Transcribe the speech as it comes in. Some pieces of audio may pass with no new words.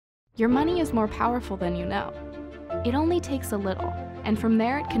your money is more powerful than you know. It only takes a little, and from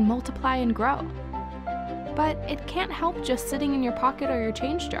there it can multiply and grow. But it can't help just sitting in your pocket or your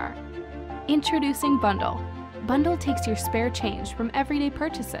change jar. Introducing Bundle. Bundle takes your spare change from everyday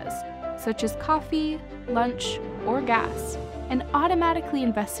purchases, such as coffee, lunch, or gas, and automatically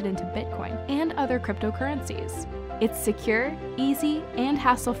invests it into Bitcoin and other cryptocurrencies. It's secure, easy, and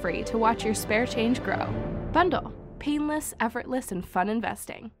hassle-free to watch your spare change grow. Bundle. Painless, effortless, and fun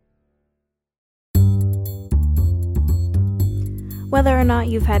investing. Whether or not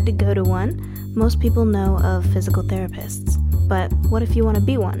you've had to go to one, most people know of physical therapists. But what if you want to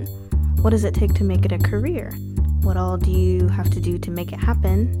be one? What does it take to make it a career? What all do you have to do to make it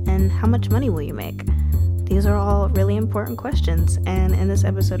happen? And how much money will you make? These are all really important questions, and in this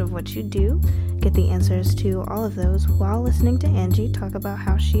episode of What You Do, get the answers to all of those while listening to Angie talk about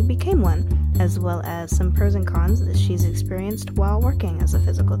how she became one, as well as some pros and cons that she's experienced while working as a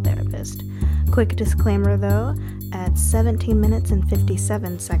physical therapist. Quick disclaimer though, at 17 minutes and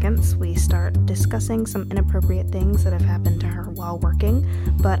 57 seconds, we start discussing some inappropriate things that have happened to her while working,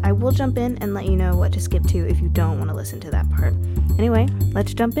 but I will jump in and let you know what to skip to if you don't want to listen to that part. Anyway,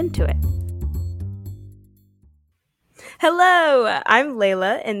 let's jump into it. Hello, I'm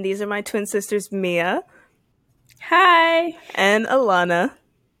Layla, and these are my twin sisters, Mia. Hi. And Alana.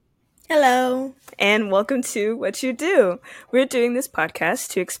 Hello. And welcome to What You Do. We're doing this podcast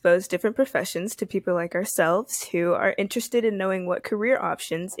to expose different professions to people like ourselves who are interested in knowing what career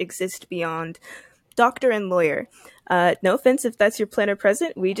options exist beyond doctor and lawyer. No offense if that's your plan or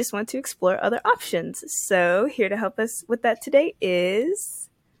present, we just want to explore other options. So here to help us with that today is...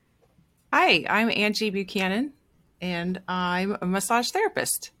 Hi, I'm Angie Buchanan, and I'm a massage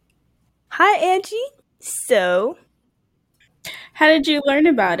therapist. Hi, Angie. So, how did you learn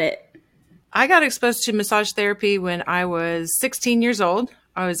about it? I got exposed to massage therapy when I was 16 years old.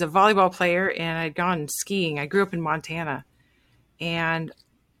 I was a volleyball player, and I'd gone skiing. I grew up in Montana, and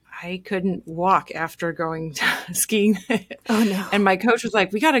I couldn't walk after going skiing. Oh, no. And my coach was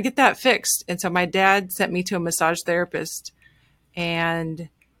like, we got to get that fixed. And so my dad sent me to a massage therapist, and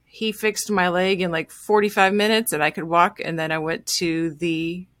he fixed my leg in like 45 minutes and I could walk. And then I went to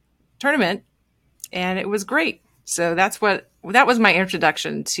the tournament and it was great. So that was my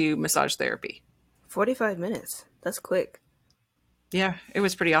introduction to massage therapy. 45 minutes. That's quick. Yeah, it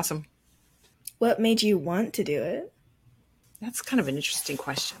was pretty awesome. What made you want to do it? That's kind of an interesting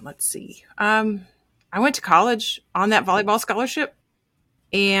question. Let's see. I went to college on that volleyball scholarship.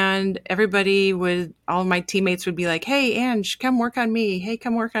 And all of my teammates would be like, hey, Ange, come work on me. Hey,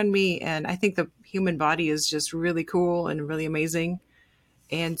 come work on me. And I think the human body is just really cool and really amazing.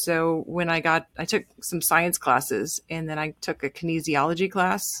 And so when I took some science classes and then I took a kinesiology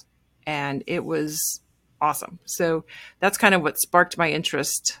class and it was awesome. So that's kind of what sparked my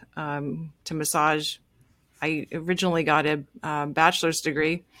interest to massage. I originally got a bachelor's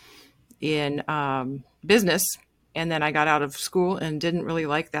degree in business. And then I got out of school and didn't really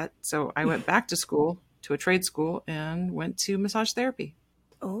like that. So I went back to school, to a trade school, and went to massage therapy.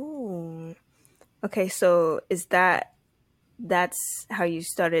 Oh, okay. So that's how you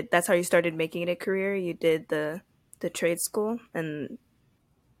started making it a career? You did the trade school? And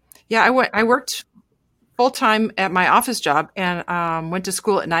yeah, I worked full time at my office job and went to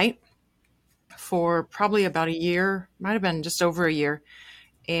school at night for probably about a year, might have been just over a year,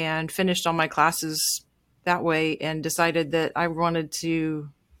 and finished all my classes that way and decided that I wanted to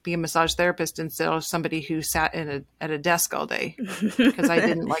be a massage therapist instead of somebody who sat at a desk all day because I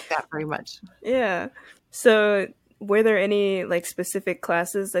didn't like that very much. Yeah. So were there any like specific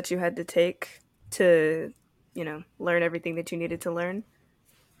classes that you had to take to, learn everything that you needed to learn?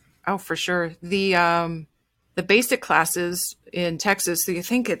 Oh, for sure. The basic classes in Texas, so you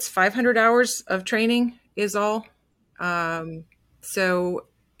think it's 500 hours of training is all. So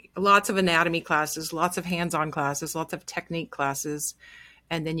lots of anatomy classes, lots of hands-on classes, lots of technique classes.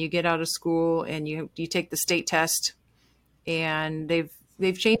 And then you get out of school and you take the state test, and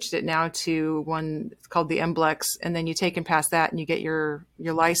they've changed it now to one called the MBLEX. And then you take and pass that and you get your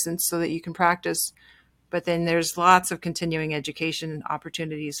license so that you can practice. But then there's lots of continuing education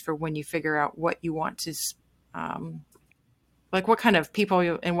opportunities for when you figure out what you want to, like what kind of people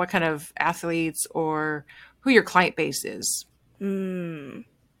and what kind of athletes or who your client base is.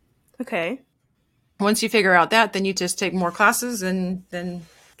 Okay. Once you figure out that, then you just take more classes and then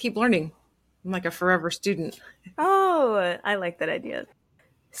keep learning. I'm like a forever student. Oh, I like that idea.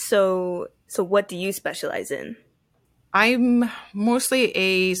 So what do you specialize in? I'm mostly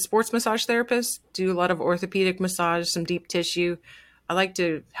a sports massage therapist, do a lot of orthopedic massage, some deep tissue. I like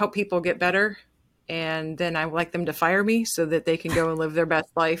to help people get better And then I would like them to fire me so that they can go and live their best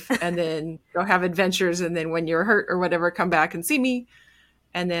life and then go have adventures. And then when you're hurt or whatever, come back and see me.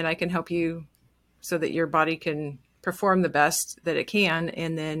 And then I can help you so that your body can perform the best that it can,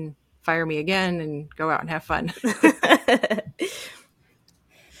 and then fire me again and go out and have fun.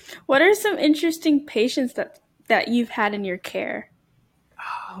 What are some interesting patients that you've had in your care?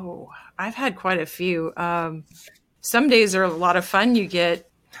 Oh, I've had quite a few. Some days are a lot of fun. You get,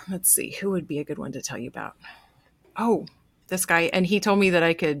 let's see, who would be a good one to tell you about? Oh, this guy. And he told me that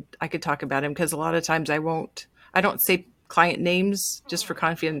I could talk about him because a lot of times I don't say client names just for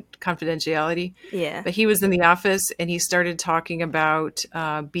confidentiality. Yeah. But he was in the office and he started talking about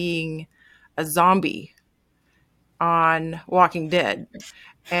being a zombie on Walking Dead.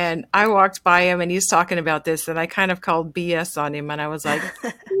 And I walked by him and he's talking about this and I kind of called BS on him and I was like,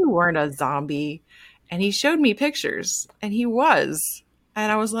 you weren't a zombie. And he showed me pictures and he was.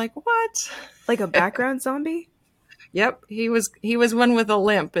 And I was like, what? Like a background zombie? Yep, he was one with a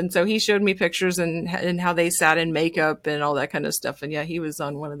limp, and so he showed me pictures and how they sat in makeup and all that kind of stuff. And yeah, he was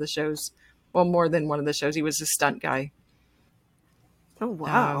on one of the shows. Well, more than one of the shows. He was a stunt guy. Oh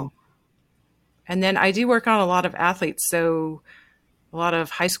wow! And then I do work on a lot of athletes, so a lot of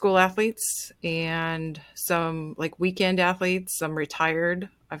high school athletes and some like weekend athletes. Some retired.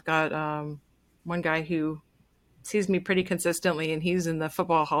 I've got one guy who sees me pretty consistently, and he's in the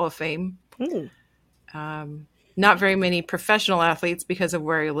Football Hall of Fame. Not very many professional athletes because of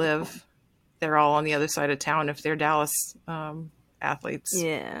where I live. They're all on the other side of town if they're Dallas athletes.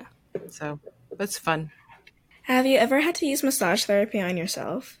 Yeah. So that's fun. Have you ever had to use massage therapy on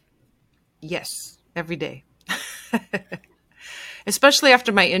yourself? Yes, every day. Especially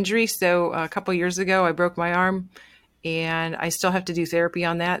after my injury. So a couple years ago, I broke my arm and I still have to do therapy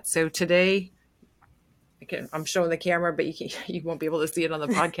on that. So today, I'm showing the camera, but you won't be able to see it on the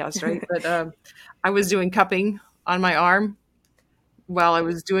podcast, right? But I was doing cupping on my arm while I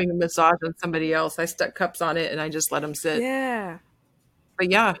was doing a massage on somebody else. I stuck cups on it and I just let them sit. Yeah.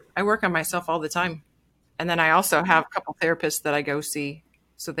 But yeah, I work on myself all the time. And then I also have a couple therapists that I go see,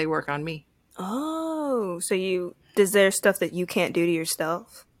 so they work on me. Oh, so is there stuff that you can't do to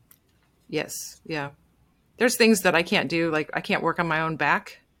yourself? Yes. Yeah. There's things that I can't do. Like I can't work on my own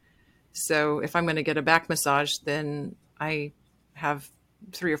back. So if I'm going to get a back massage, then I have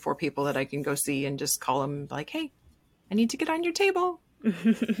 3 or 4 people that I can go see and just call them like, hey, I need to get on your table.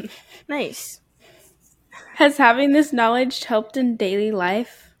 Nice. Has having this knowledge helped in daily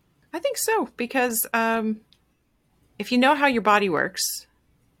life? I think so, because if you know how your body works,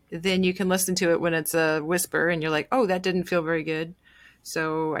 then you can listen to it when it's a whisper and you're like, oh, that didn't feel very good.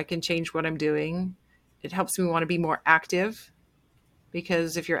 So I can change what I'm doing. It helps me want to be more active.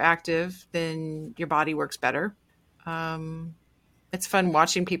 Because if you're active, then your body works better. It's fun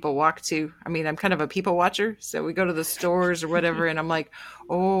watching people walk too. I mean, I'm kind of a people watcher. So we go to the stores or whatever, and I'm like,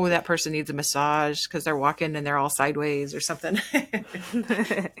 oh, that person needs a massage because they're walking and they're all sideways or something.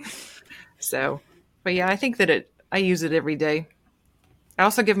 So, but yeah, I think that I use it every day. I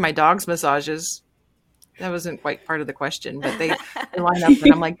also give my dogs massages. That wasn't quite part of the question, but they line up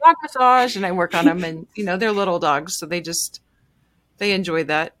and I'm like, dog massage, and I work on them. And, they're little dogs, so they enjoy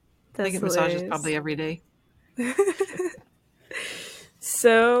that. That's they get massages probably every day.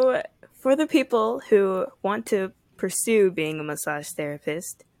 So, for the people who want to pursue being a massage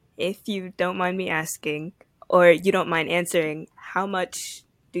therapist, if you don't mind me asking, or you don't mind answering, how much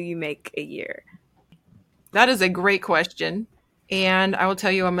do you make a year? That is a great question. And I will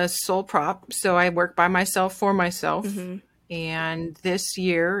tell you, I'm a sole prop, so I work by myself for myself. Mm-hmm. And this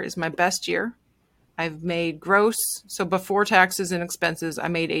year is my best year. I've made gross, so before taxes and expenses, I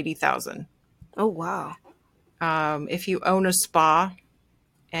made $80,000. Oh, wow. If you own a spa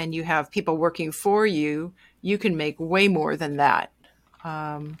and you have people working for you, you can make way more than that.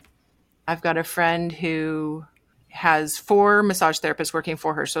 I've got a friend who has 4 massage therapists working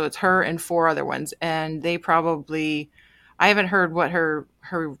for her. So it's her and 4 other ones. And they probably, I haven't heard what her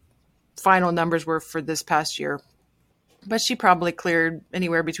final numbers were for this past year, but she probably cleared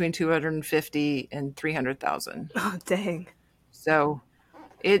anywhere between 250 and 300,000. Oh, dang. So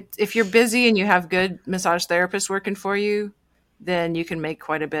if you're busy and you have good massage therapists working for you, then you can make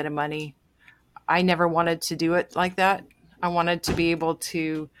quite a bit of money. I never wanted to do it like that. I wanted to be able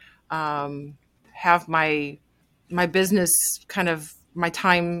to have my business, kind of my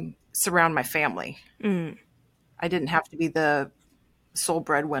time, surround my family. Mm. I didn't have to be the sole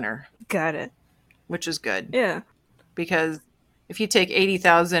breadwinner. Got it. Which is good. Yeah. Because if you take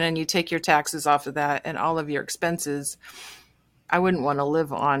 $80,000 and you take your taxes off of that and all of your expenses, I wouldn't want to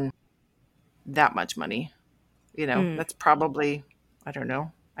live on that much money. That's probably, I don't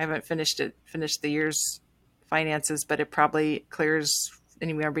know, I haven't finished the year's finances, but it probably clears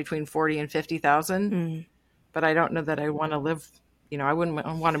anywhere between 40 and 50,000. Mm. But I don't know that I want to live, I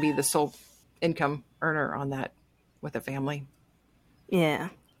wouldn't want to be the sole income earner on that with a family. Yeah,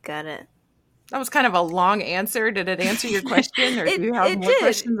 got it. That was kind of a long answer. Did it answer your question, or do you have more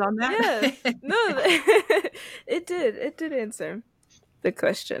questions on that? Yeah. No, it did. It did answer the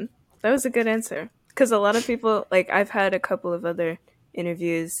question. That was a good answer. Because a lot of people, like, I've had a couple of other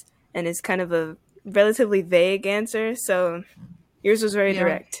interviews, and it's kind of a relatively vague answer. So yours was very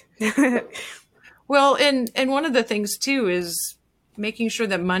direct. Well, and one of the things too is making sure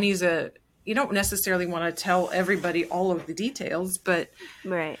that money's you don't necessarily want to tell everybody all of the details, but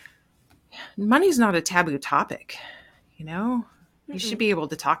Right. money's not a taboo topic. You should be able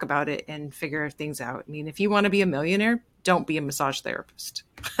to talk about it and figure things out. I mean, if you want to be a millionaire, don't be a massage therapist.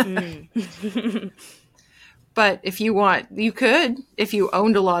 But if you want, you could, if you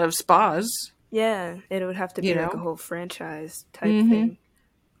owned a lot of spas. Yeah, it would have to be like a whole franchise type Mm-hmm. thing.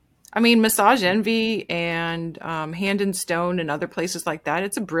 I mean, Massage Envy and Hand and Stone and other places like that,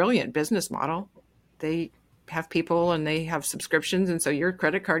 it's a brilliant business model. They have people and they have subscriptions. And so your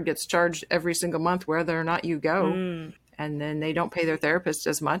credit card gets charged every single month, whether or not you go. And then they don't pay their therapist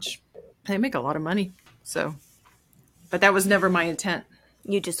as much. They make a lot of money. So, but that was never my intent.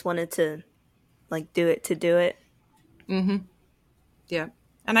 You just wanted to, like, do it to do it. Mm-hmm. Yeah.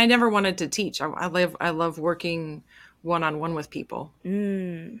 And I never wanted to teach. I love working one-on-one with people.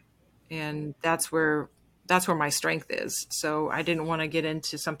 And that's where my strength is. So I didn't want to get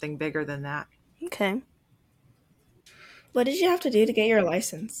into something bigger than that. Okay. What did you have to do to get your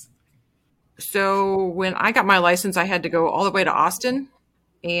license? So when I got my license, I had to go all the way to Austin,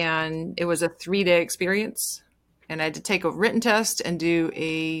 and it was a 3-day experience. And I had to take a written test and do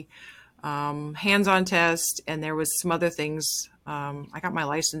a hands-on test. And there was some other things. I got my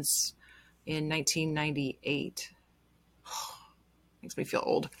license in 1998. Makes me feel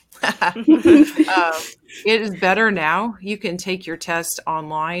old. It is better now. You can take your test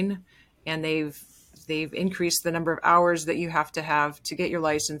online, and they've increased the number of hours that you have to get your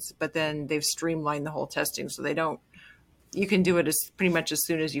license, but then they've streamlined the whole testing. So you can do it pretty much as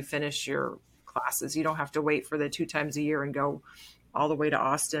soon as you finish your classes. You don't have to wait for the 2 times a year and go all the way to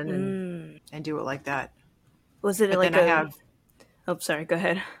Austin and do it like that. Was it But like Oh, sorry. Go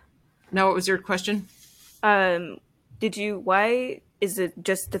ahead. No, what was your question? Why is it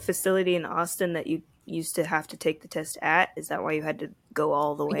just the facility in Austin that you used to have to take the test at? Is that why you had to go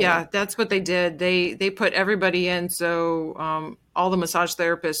all the way? Yeah, that's what they did. They put everybody in. So all the massage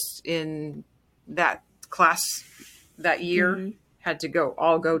therapists in that class that year had to go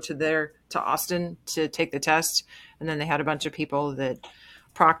to Austin to take the test. And then they had a bunch of people that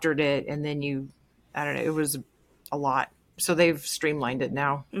proctored it. And then I don't know, it was a lot. So they've streamlined it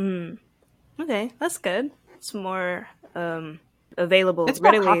now. Okay, that's good. It's more available. It's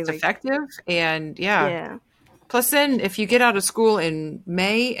more readily, cost effective. And yeah. Plus then if you get out of school in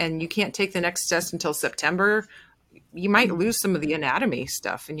May and you can't take the next test until September, you might lose some of the anatomy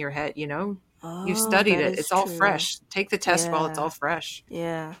stuff in your head, You've studied it. It's all fresh. Take the test while it's all fresh.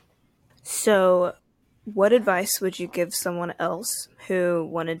 Yeah. So what advice would you give someone else who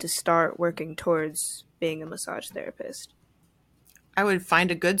wanted to start working towards being a massage therapist? I would find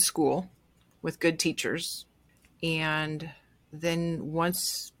a good school with good teachers. And then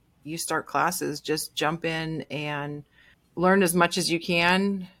once you start classes, just jump in and learn as much as you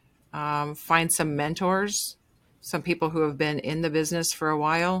can. Find some mentors, some people who have been in the business for a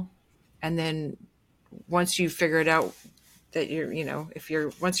while. And then once you figure it out that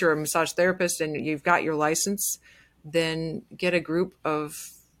once you're a massage therapist and you've got your license, then get a group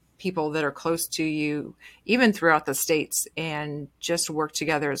of people that are close to you, even throughout the states, and just work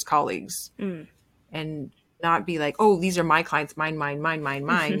together as colleagues and not be like, oh, these are my clients,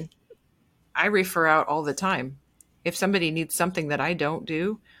 mine. I refer out all the time. If somebody needs something that I don't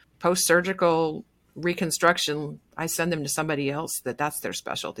do, post-surgical reconstruction, I send them to somebody else that's their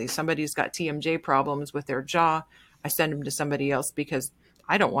specialty. Somebody's got TMJ problems with their jaw, I send them to somebody else because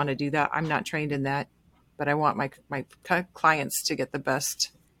I don't want to do that. I'm not trained in that, but I want my clients to get the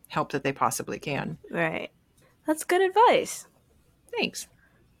best help that they possibly can. Right. That's good advice. Thanks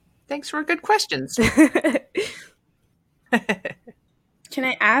for good questions. Can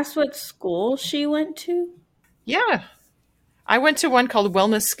I ask what school she went to? Yeah. I went to one called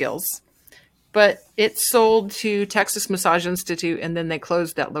Wellness Skills, but it sold to Texas Massage Institute, and then they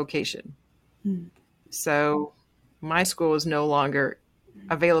closed that location. So my school is no longer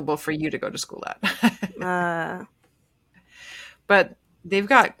available for you to go to school at. But they've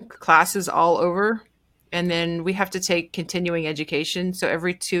got classes all over. And then we have to take continuing education. So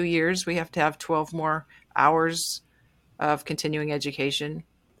every 2 years, we have to have 12 more hours of continuing education.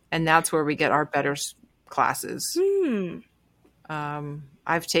 And that's where we get our better classes. Hmm. I'm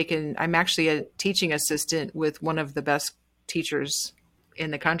actually a teaching assistant with one of the best teachers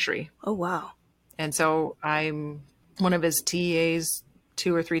in the country. Oh, wow. And so I'm one of his TAs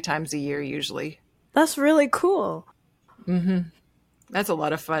 2 or 3 times a year, usually. That's really cool. That's a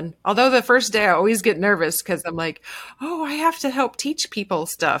lot of fun. Although the first day I always get nervous because I'm like, oh, I have to help teach people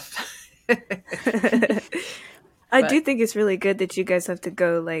stuff. I do think it's really good that you guys have to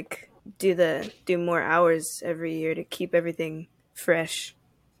go do more hours every year to keep everything fresh.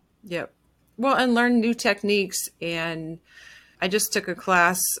 Yep. Well, and learn new techniques. And I just took a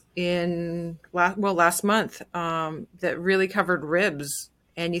class last month that really covered ribs.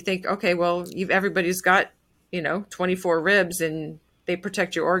 And you think, okay, well, everybody's got 24 ribs and they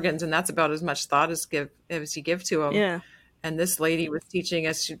protect your organs, and that's about as much thought as you give to them. Yeah. And this lady was teaching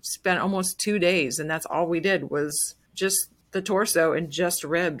us. She spent almost 2 days, and that's all we did was just the torso and just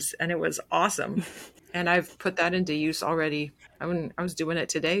ribs, and it was awesome. And I've put that into use already. I was doing it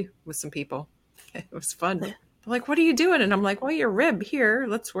today with some people. It was fun. They're like, what are you doing? And I'm like, well, your rib here.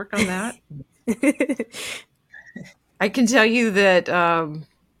 Let's work on that. I can tell you that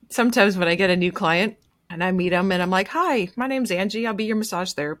sometimes when I get a new client and I meet them and I'm like, hi, my name's Angie. I'll be your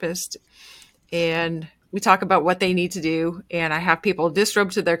massage therapist. And we talk about what they need to do. And I have people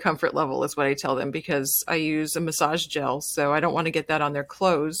disrobe to their comfort level is what I tell them, because I use a massage gel. So I don't want to get that on their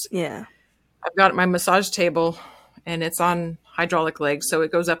clothes. Yeah. I've got my massage table and it's on hydraulic legs. So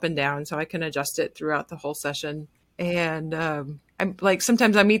it goes up and down so I can adjust it throughout the whole session. And I'm like,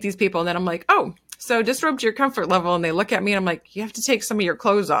 sometimes I meet these people and then I'm like, oh, so disrobe to your comfort level. And they look at me and I'm like, you have to take some of your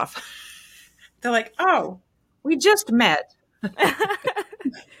clothes off. They're like, oh, we just met.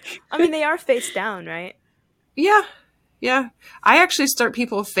 I mean, they are face down, right? Yeah. Yeah. I actually start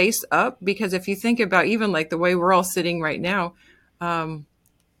people face up because if you think about even like the way we're all sitting right now,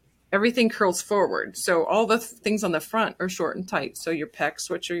 everything curls forward. So all the things on the front are short and tight. So your pecs,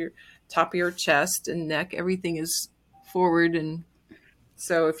 which are your top of your chest and neck, everything is forward. And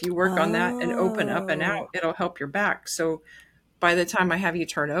so if you work on that and open up and out, it'll help your back. So by the time I have you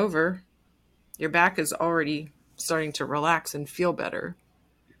turn over, your back is already starting to relax and feel better.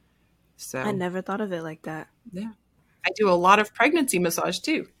 So I never thought of it like that. Yeah. I do a lot of pregnancy massage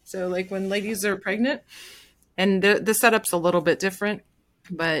too. So like when ladies are pregnant, and the setup's a little bit different,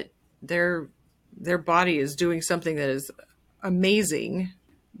 but their body is doing something that is amazing,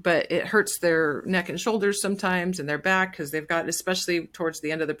 but it hurts their neck and shoulders sometimes and their back because they've got, especially towards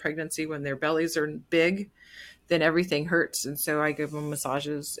the end of the pregnancy when their bellies are big, then everything hurts. And so I give them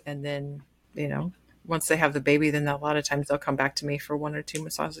massages, and then, once they have the baby, then a lot of times they'll come back to me for 1 or 2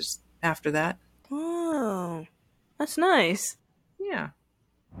 massages after that. Oh, that's nice. Yeah.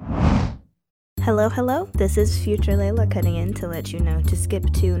 Hello. This is Future Layla cutting in to let you know to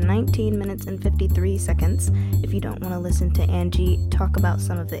skip to 19 minutes and 53 seconds if you don't want to listen to Angie talk about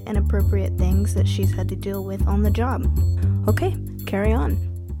some of the inappropriate things that she's had to deal with on the job. Okay, carry on.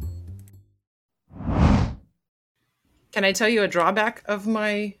 Can I tell you a drawback of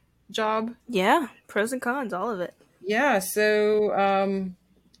my job? Yeah, pros and cons, all of it. Yeah, so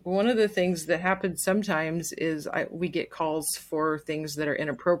one of the things that happens sometimes is we get calls for things that are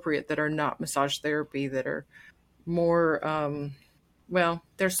inappropriate, that are not massage therapy, that are more,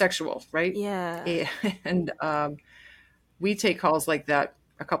 they're sexual, right? Yeah. And we take calls like that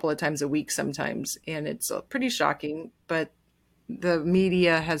a couple of times a week sometimes, and it's pretty shocking, but the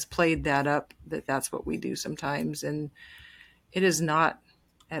media has played that up, that's what we do sometimes, and it is not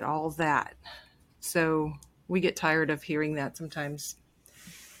at all that. So we get tired of hearing that sometimes.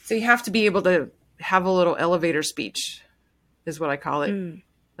 So you have to be able to have a little elevator speech, is what I call it.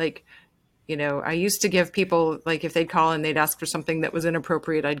 Like, I used to give people, like, if they'd call and they'd ask for something that was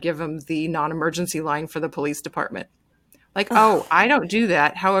inappropriate, I'd give them the non-emergency line for the police department. Like, oh, I don't do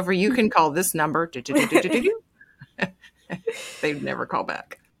that. However, you can call this number. They'd never call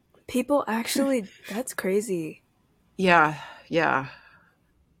back. People actually, that's crazy. Yeah.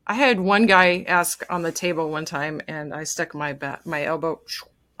 I had one guy ask on the table one time, and I stuck my elbow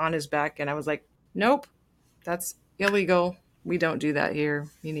on his back, and I was like, nope, that's illegal. We don't do that here.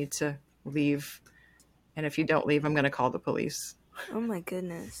 You need to leave. And if you don't leave, I'm going to call the police. Oh my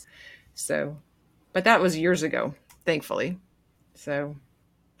goodness. So, but that was years ago, thankfully. So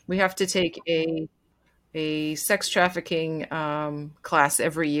we have to take a sex trafficking class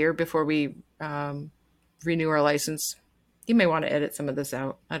every year before we renew our license. You may want to edit some of this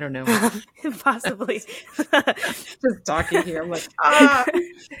out. I don't know. Possibly. Just talking here. I'm like, I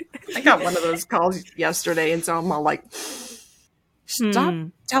got one of those calls yesterday, and so I'm all like, stop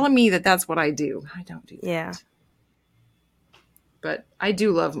telling me that that's what I do. I don't do that. Yeah. But I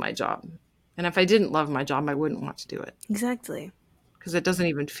do love my job. And if I didn't love my job, I wouldn't want to do it. Exactly. Because it doesn't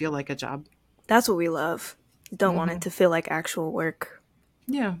even feel like a job. That's what we love. You don't want it to feel like actual work.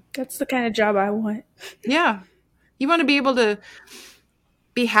 Yeah. That's the kind of job I want. Yeah. You want to be able to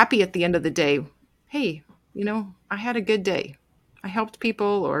be happy at the end of the day. Hey, I had a good day. I helped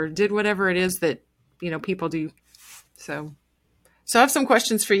people or did whatever it is that, people do. So I have some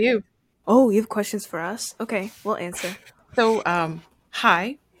questions for you. Oh, you have questions for us? Okay, we'll answer. So,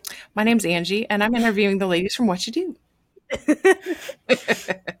 hi, my name's Angie, and I'm interviewing the ladies from What You Do.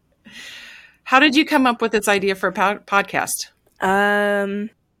 How did you come up with this idea for a podcast?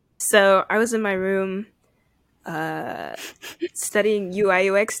 So I was in my room studying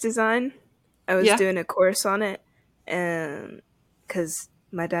UI UX design. I was doing a course on it, and because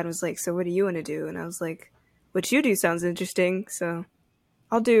my dad was like, so what do you want to do? And I was like, what you do sounds interesting, so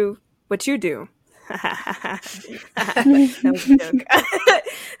I'll do what you do. That was a joke.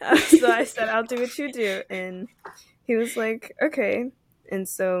 So I said, I'll do what you do. And he was like, okay. And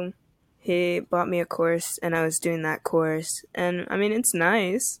so he bought me a course, and I was doing that course. And I mean, it's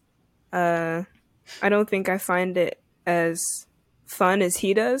nice. I don't think I find it as fun as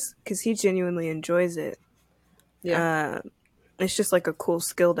he does, because he genuinely enjoys it. Yeah. It's just like a cool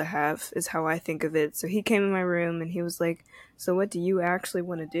skill to have, is how I think of it. So he came in my room, and he was like, so what do you actually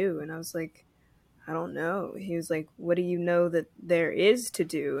want to do? And I was like, I don't know. He was like, what do you know that there is to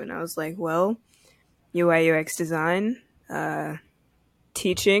do? And I was like, well, UI UX design,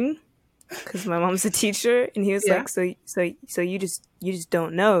 teaching, because my mom's a teacher. And he was like, so you just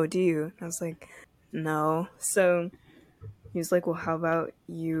don't know, do you? And I was like, no. So he was like, well, how about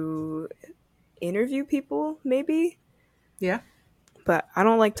you interview people, maybe? Yeah. But I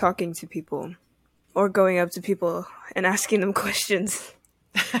don't like talking to people or going up to people and asking them questions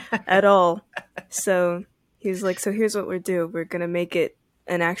at all. So he was like, so here's what we're doing. We're going to make it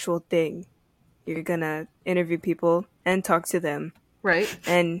an actual thing. You're going to interview people and talk to them. Right.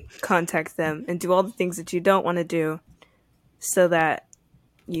 And contact them and do all the things that you don't want to do, so that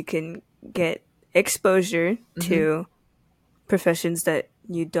you can get exposure to professions that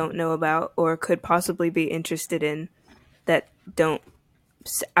you don't know about or could possibly be interested in, that don't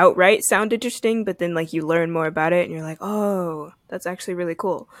outright sound interesting, but then like you learn more about it and you're like, oh, that's actually really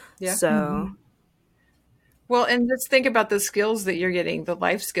cool. Yeah. So well, and let's think about the skills that you're getting, the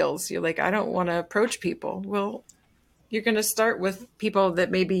life skills. You're like, I don't want to approach people. Well, you're going to start with people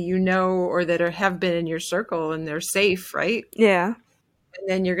that maybe you know or that have been in your circle and they're safe, right? Yeah. And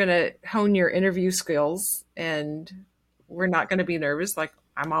then you're going to hone your interview skills, and we're not going to be nervous like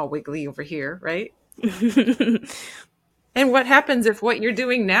I'm all wiggly over here, right? And what happens if what you're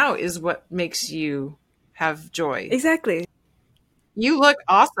doing now is what makes you have joy? Exactly. You look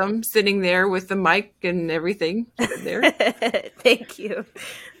awesome sitting there with the mic and everything there. Thank you.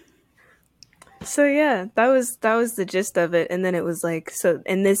 So yeah, that was the gist of it. And then it was like, so,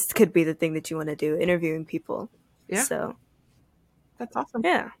 and this could be the thing that you want to do, interviewing people. Yeah. So that's awesome.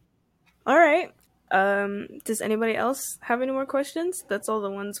 Yeah. All right. Does anybody else have any more questions? That's all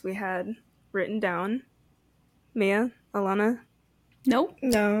the ones we had written down. Mia, Alana? Nope.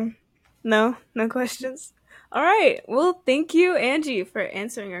 No questions. All right. Well, thank you, Angie, for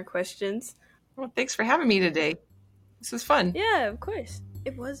answering our questions. Well, thanks for having me today. This was fun. Yeah, of course.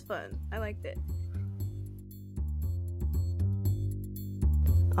 It was fun. I liked it.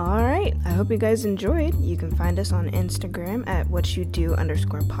 All right. I hope you guys enjoyed. You can find us on Instagram at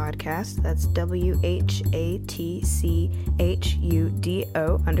whatchoudo_podcast. That's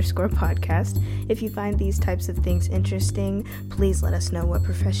WHATCHUDO_podcast. If you find these types of things interesting, please let us know what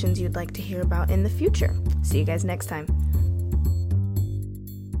professions you'd like to hear about in the future. See you guys next time.